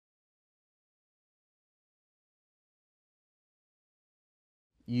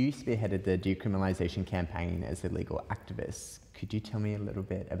You spearheaded the decriminalisation campaign as a legal activist. Could you tell me a little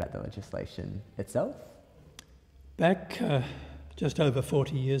bit about the legislation itself? Back just over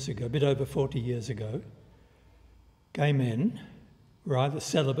 40 years ago, a bit over 40 years ago, gay men were either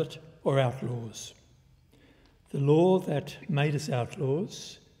celibate or outlaws. The law that made us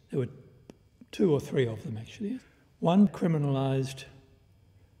outlaws, there were two or three of them actually. One criminalised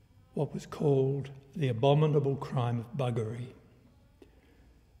what was called the abominable crime of buggery.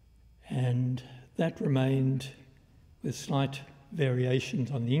 And that remained, with slight variations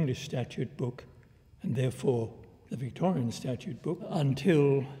on the English statute book and therefore the Victorian statute book,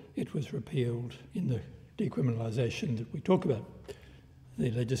 until it was repealed in the decriminalisation that we talk about,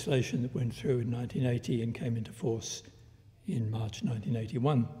 the legislation that went through in 1980 and came into force in March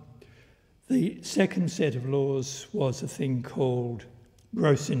 1981. The second set of laws was a thing called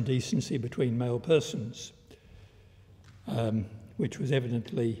gross indecency between male persons, which was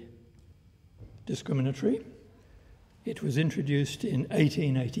evidently discriminatory. It was introduced in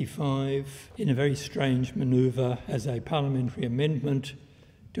 1885 in a very strange manoeuvre as a parliamentary amendment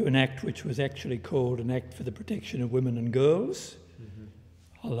to an act which was actually called an Act for the Protection of Women and Girls. Mm-hmm.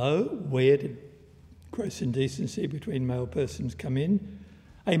 Hello, where did gross indecency between male persons come in?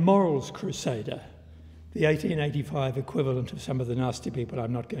 A morals crusader, the 1885 equivalent of some of the nasty people.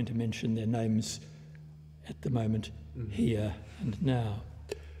 I'm not going to mention their names at the moment, here and now.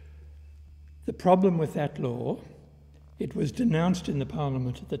 The problem with that law, it was denounced in the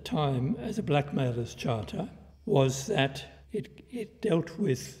Parliament at the time as a blackmailer's charter, was that it dealt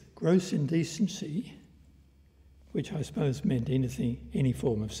with gross indecency, which I suppose meant any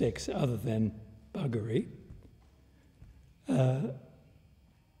form of sex other than buggery,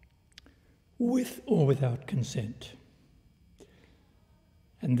 with or without consent.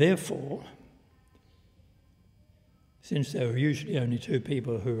 And therefore, since there are usually only two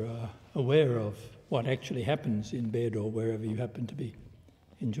people who are aware of what actually happens in bed or wherever you happen to be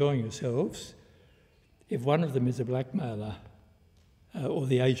enjoying yourselves, if one of them is a blackmailer or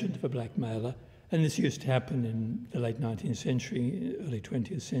the agent of a blackmailer, and this used to happen in the late 19th century, early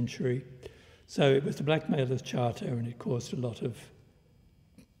 20th century, so it was the blackmailer's charter and it caused a lot of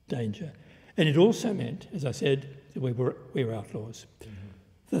danger. And it also meant, as I said, that we were outlaws. Mm-hmm.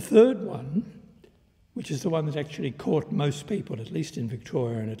 The third one, which is the one that actually caught most people, at least in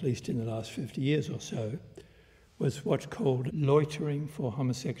Victoria and at least in the last 50 years or so, was what's called loitering for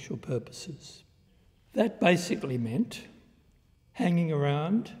homosexual purposes. That basically meant hanging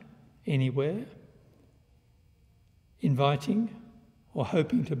around anywhere, inviting or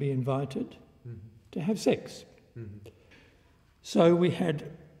hoping to be invited to have sex. Mm-hmm. So we had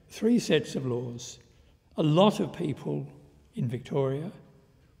three sets of laws. A lot of people in Victoria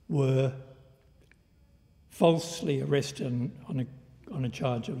were falsely arrested on a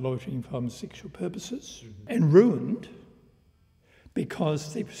charge of loitering for homosexual purposes and ruined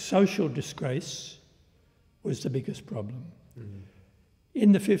because the social disgrace was the biggest problem. Mm-hmm.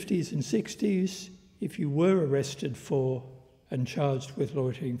 In the 50s and 60s, if you were arrested for and charged with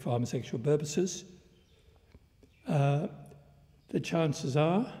loitering for homosexual purposes, the chances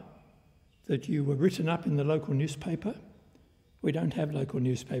are that you were written up in the local newspaper. We don't have local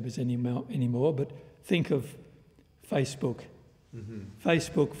newspapers anymore, but think of Facebook. Mm-hmm.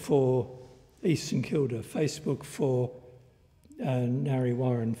 Facebook for East St Kilda, Facebook for Narre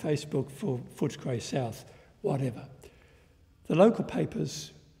Warren, Facebook for Footscray South, whatever. The local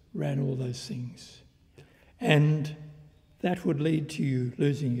papers ran all those things. And that would lead to you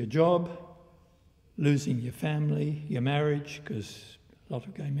losing your job, losing your family, your marriage, because a lot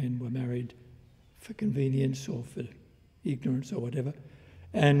of gay men were married for convenience or for ignorance or whatever,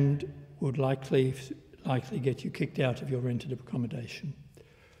 and would likely get you kicked out of your rented accommodation.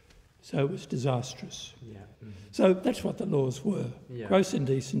 So it was disastrous. Yeah. Mm-hmm. So that's what the laws were. Yeah. Gross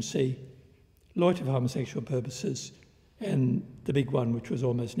indecency, loiter for homosexual purposes, and the big one, which was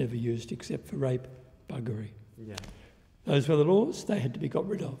almost never used except for rape, buggery. Yeah. Those were the laws. They had to be got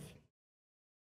rid of.